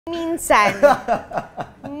Minsan.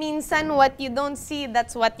 Minsan, what you don't see,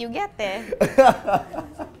 that's what you get, eh.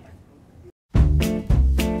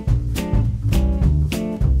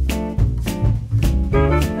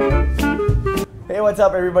 Hey, what's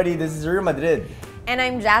up, everybody? This is Ruru Madrid. And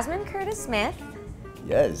I'm Jasmine Curtis Smith.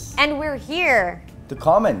 Yes. And we're here to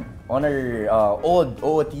comment on our old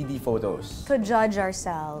OOTD photos. to judge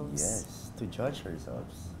ourselves. Yes, to judge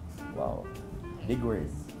ourselves. Wow. Big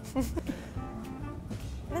words.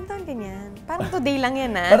 Ilan taon ka niyan? Parang today lang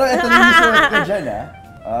yan, ah. Pero ito na yung suot ko dyan, ah.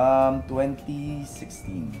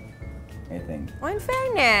 2016, I think. Oh, in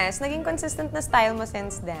fairness, naging consistent na style mo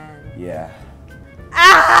since then. Yeah.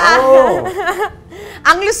 Ah! Oh!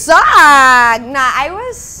 Ang lusag! Na, I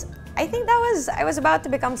was about to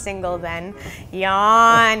become single then.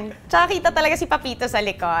 Yon. Tsaka kita talaga si Papito sa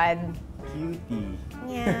likod. Cutie.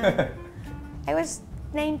 Yeah. I was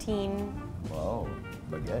 19. Wow.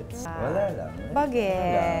 Bagets. Wala lang.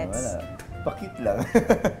 Bagets. Wala. Pakit lang.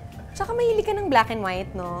 Tsaka mahilig ka ng black and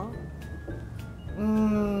white, no?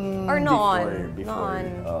 Or noon? Before.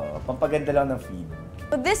 Pampaganda lang ng feed.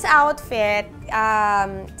 So this outfit,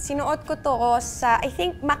 sinuot ko to sa, I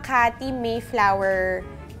think, Makati Mayflower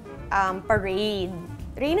parade.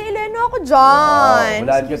 Reyna, ilan ako dyan?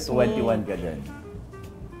 Wow, wala ka 21 ka dyan.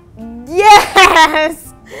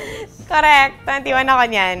 Yes! Correct. 21 ako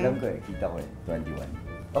niyan. Alam ko kita ko 21.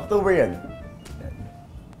 October yan.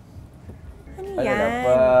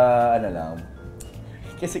 Ano lang.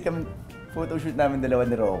 Kasi kami, photoshoot namin dalawa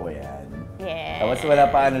ni Rocco yan. Yeah. Tapos wala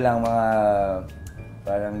pa mga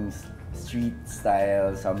parang street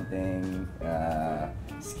style, something,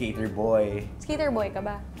 skater boy. Skater boy ka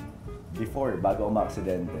ba? Before, bago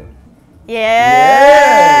umaksidente.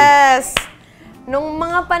 Yes! Nung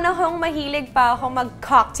mga panahong mahilig pa ako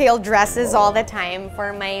mag-cocktail dresses all the time for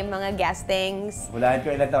my mga guestings. Hulaan ko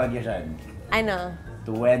ilan taon ka dyan? Ano?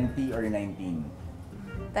 20 or 19?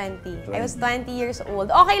 20. I was 20 years old.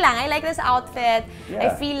 Okay lang, I like this outfit. Yeah.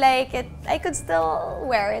 I feel like I could still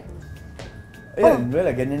wear it. Ayun,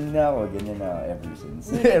 wala, ganyan na ako ever since.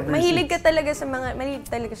 Mahilig ka talaga sa mga,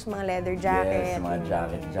 leather jacket. Yes, mga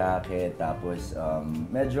jacket, tapos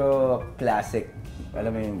medyo classic,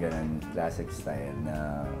 alam mo yung ganun, classic style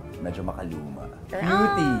na medyo makaluma.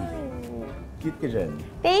 Cutie! Cute ka dyan.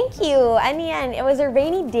 Thank you! Ano yan? It was a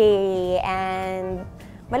rainy day and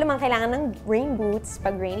malamang kailangan ng rain boots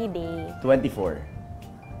pag rainy day. 24.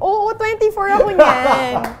 Oo, 24 ako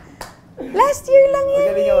niyan. Last year lang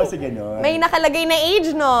yan. Magaling ako sa gano'n. May nakalagay na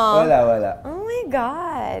age, no? Wala. Oh my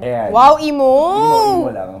God. Ayan. Wow, emo!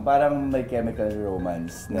 Emo lang. Parang may chemical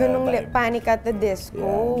romance na ganung vibe. Panic at the Disco.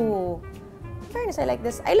 Yeah. Fairness, I like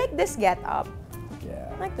this. I like this get up. Yeah.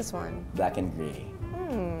 I like this one. Black and gray.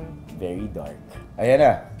 Very dark. Ayan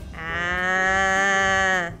na.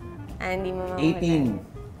 Hindi mo 18.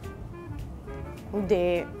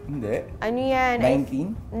 Hindi. Hindi? Ano yan?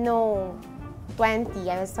 19? No. 20.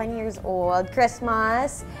 I was 20 years old.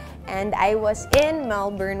 Christmas. And I was in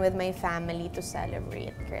Melbourne with my family to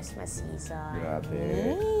celebrate Christmas season.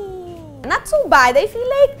 Grabe. Not so bad. I feel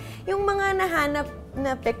like yung mga nahanap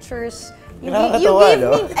na pictures, you gave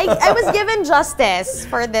me, I was given justice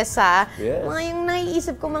for this, Yes. Mga yung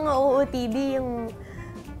naiisip ko mga OOTD, yung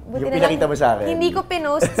pinakita mo sa akin. Hindi ko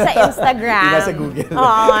pinost sa Instagram. Yung nasa Google.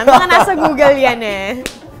 Oo, mga nasa Google yan eh.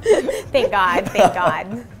 Thank God, thank God.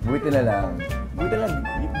 Buti na lang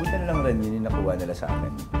rin yun yung nakuha nila sa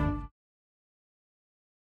akin.